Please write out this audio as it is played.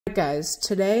Hi guys,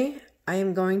 today I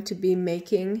am going to be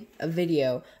making a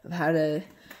video of how to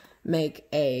make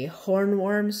a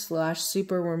hornworm /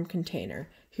 superworm container.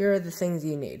 Here are the things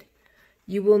you need.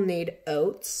 You will need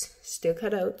oats, steel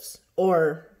cut oats,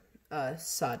 or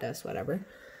sawdust, whatever.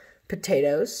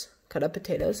 Potatoes, cut up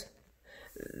potatoes,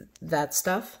 that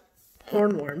stuff.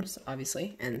 Hornworms,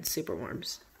 obviously, and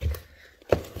superworms.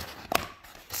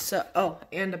 So, oh,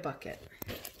 and a bucket.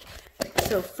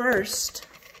 So first,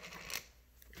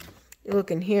 you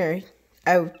look in here.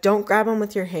 Don't grab them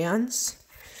with your hands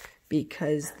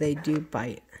because they do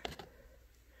bite.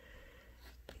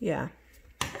 Yeah.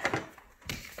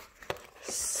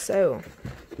 So,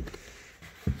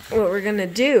 what we're gonna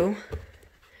do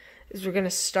is we're gonna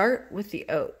start with the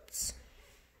oats.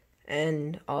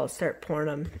 And I'll start pouring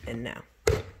them in now.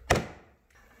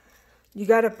 You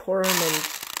gotta pour them in.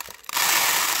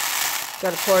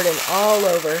 Gotta pour it in all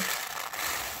over.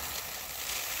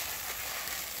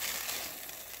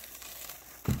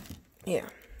 Yeah.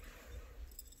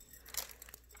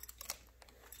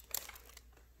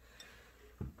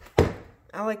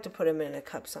 I like to put them in a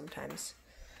cup sometimes.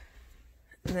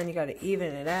 And then you gotta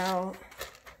even it out.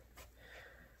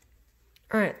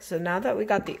 Alright, so now that we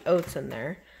got the oats in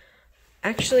there,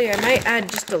 actually I might add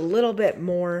just a little bit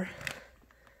more.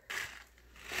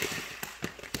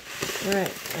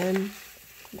 Alright, and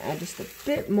add just a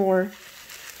bit more.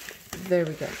 There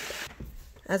we go.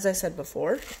 As I said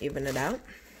before, even it out.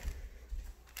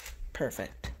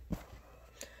 Perfect.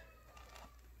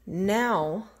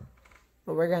 Now,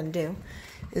 what we're going to do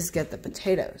is get the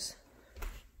potatoes.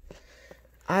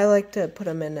 I like to put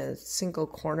them in a single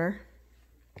corner.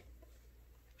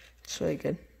 It's really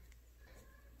good.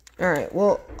 Alright,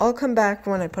 well, I'll come back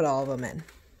when I put all of them in.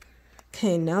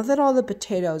 Okay, now that all the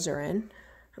potatoes are in,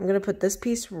 I'm going to put this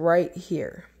piece right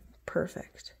here.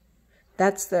 Perfect.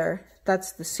 That's the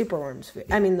superworm's food.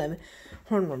 I mean, the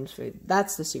hornworm's food.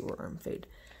 That's the superworm food.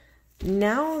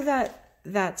 Now that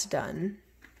that's done,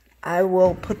 I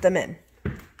will put them in,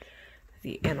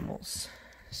 the animals.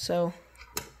 So,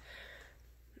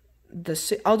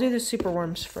 I'll do the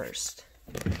superworms first.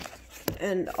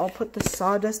 And I'll put the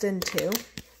sawdust in too.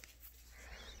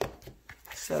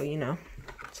 So, you know,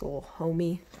 it's a little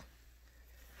homey.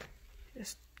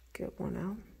 Just get one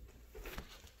out.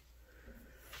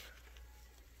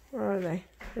 Where are they?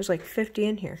 There's like 50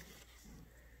 in here.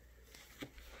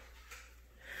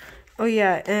 Oh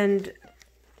yeah, and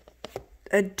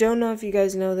I don't know if you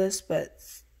guys know this, but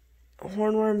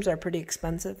hornworms are pretty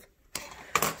expensive.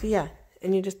 So yeah,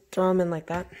 and you just throw them in like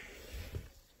that.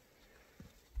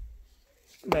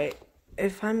 But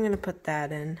if I'm gonna put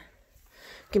that in,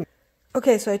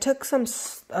 okay, so I took some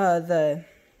the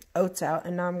oats out,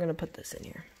 and now I'm gonna put this in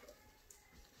here.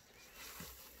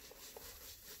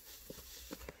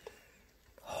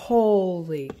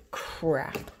 Holy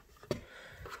crap.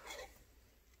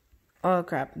 Oh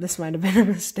crap, this might have been a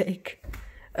mistake.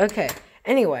 Okay,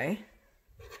 anyway.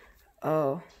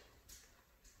 Oh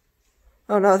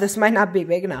no, this might not be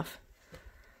big enough.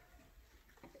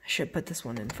 I should put this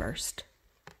one in first.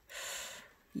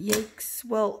 Yikes.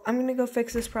 Well, I'm gonna go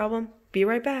fix this problem. Be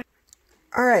right back.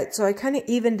 Alright, so I kind of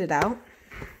evened it out.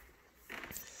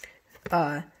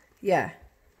 Yeah.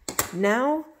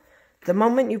 Now, the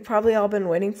moment you've probably all been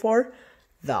waiting for,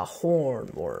 the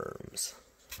hornworms.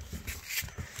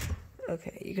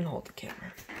 Okay, you can hold the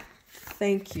camera.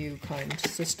 Thank you, kind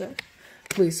sister.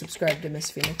 Please subscribe to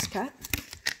Miss Phoenix Cat.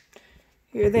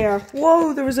 Here they are.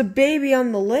 Whoa, there was a baby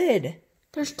on the lid.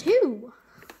 There's two.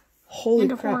 Holy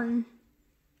and a crap. horn.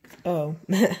 Oh.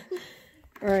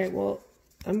 Alright, well,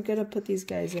 I'm gonna put these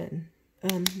guys in.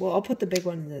 Well, I'll put the big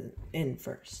one in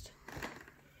first.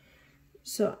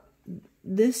 So,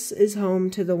 this is home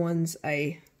to the ones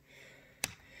I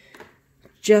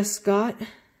just got.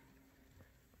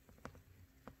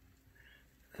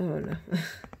 Oh no.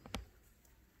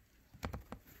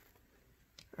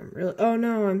 Oh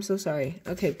no, I'm so sorry.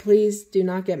 Okay, please do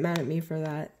not get mad at me for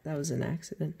that. That was an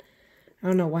accident. I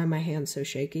don't know why my hand's so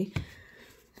shaky.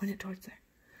 Point it towards there.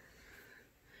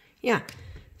 Yeah,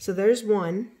 so there's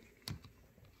one.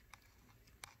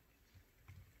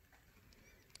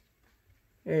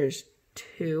 There's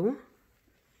two.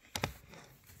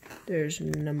 There's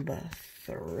number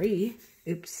 3.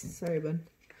 Oops, sorry, bud.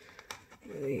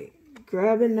 Really.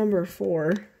 Grabbing number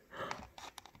 4.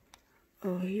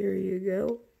 Oh, here you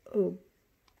go. Oh,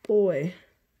 boy.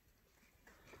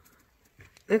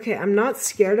 Okay, I'm not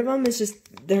scared of them. It's just,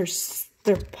 they're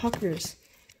puckers.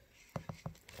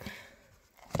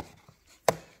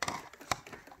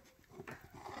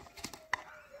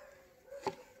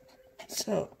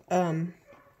 So,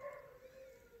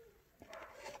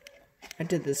 I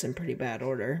did this in pretty bad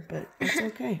order, but it's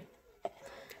okay.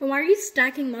 Well, why are you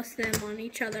stacking most of them on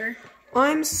each other?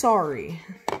 I'm sorry.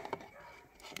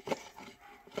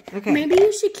 Okay. Maybe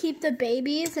you should keep the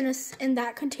babies in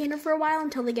that container for a while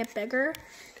until they get bigger,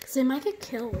 because they might get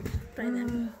killed by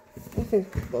them. I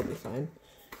think they'll be fine.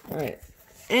 All right.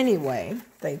 Anyway,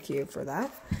 thank you for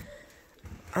that.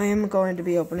 I am going to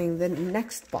be opening the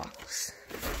next box.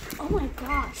 Oh my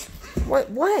gosh.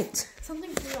 What? Something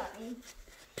flew at me.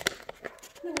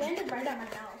 It landed right at my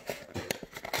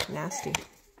mouth. Nasty.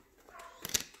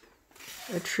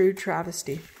 A true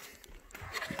travesty.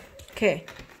 Okay,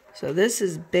 so this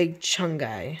is Big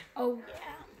Chungai. Oh,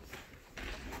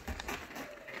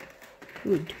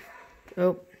 yeah. Ooh.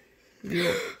 Oh.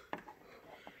 Yeah.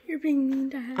 You're being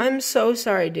mean to him. I'm so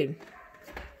sorry, dude.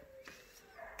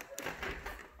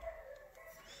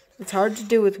 It's hard to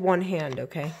do with one hand,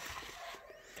 okay?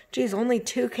 Jeez, only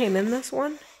 2 came in this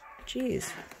one?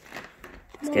 Jeez.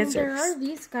 Well, there are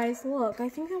these guys. Look, I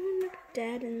think that one is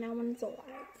dead and that one's alive.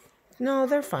 No,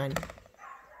 they're fine.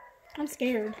 I'm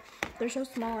scared. They're so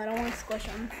small, I don't want to squish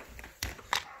them.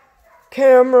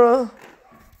 Camera!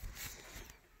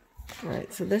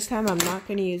 Alright, so this time I'm not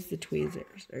going to use the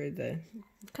tweezers, or the...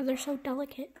 Because they're so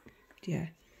delicate. Yeah.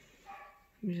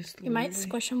 You might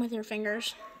squish them with your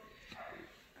fingers.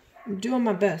 I'm doing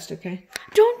my best, okay?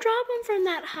 Don't drop them from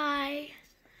that high.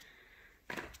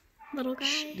 Little guy.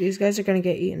 Shh, these guys are going to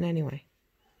get eaten anyway.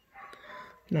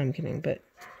 No, I'm kidding, but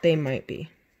they might be.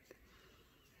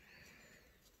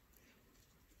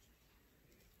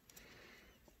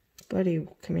 Buddy,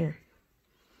 come here.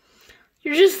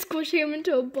 You're just squishing him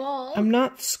into a ball. I'm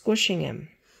not squishing him.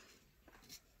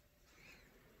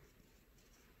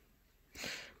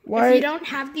 Why? If you don't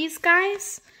have these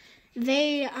guys,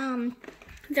 their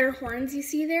horns you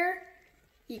see there,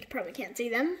 you probably can't see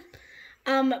them,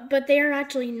 but they are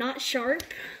actually not sharp,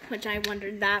 which I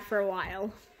wondered that for a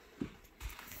while.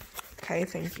 Okay,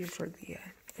 thank you for the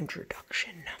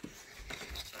introduction.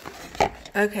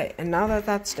 Okay, and now that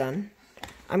that's done,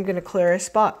 I'm going to clear a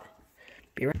spot.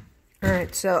 Be right.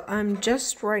 Alright, so I'm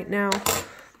just right now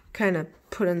kind of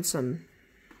putting some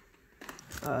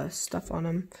stuff on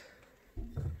them.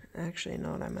 Actually, you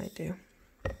know what I might do?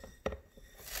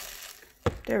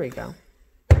 There we go.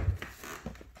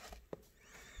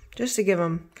 Just to give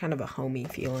them kind of a homey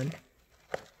feeling.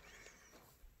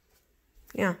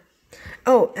 Yeah.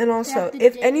 Oh, and also,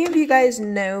 if any of you guys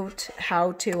know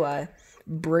how to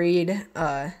breed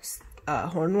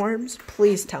hornworms,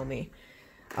 please tell me.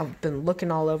 I've been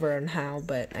looking all over on how,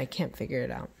 but I can't figure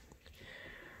it out.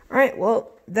 Alright,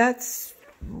 well, that's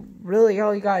really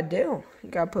all you gotta do. You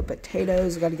gotta put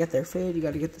potatoes, you gotta get their food, you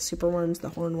gotta get the superworms, the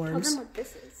hornworms. Tell them what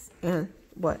this is. And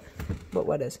what?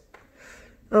 What is?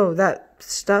 Oh, that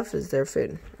stuff is their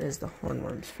food, is the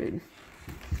hornworms' food.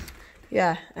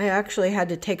 Yeah, I actually had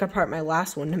to take apart my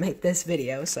last one to make this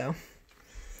video, so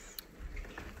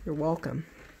you're welcome.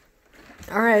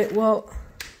 Alright, well,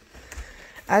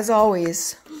 as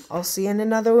always, I'll see you in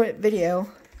another video.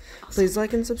 Please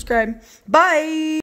like and subscribe. Bye!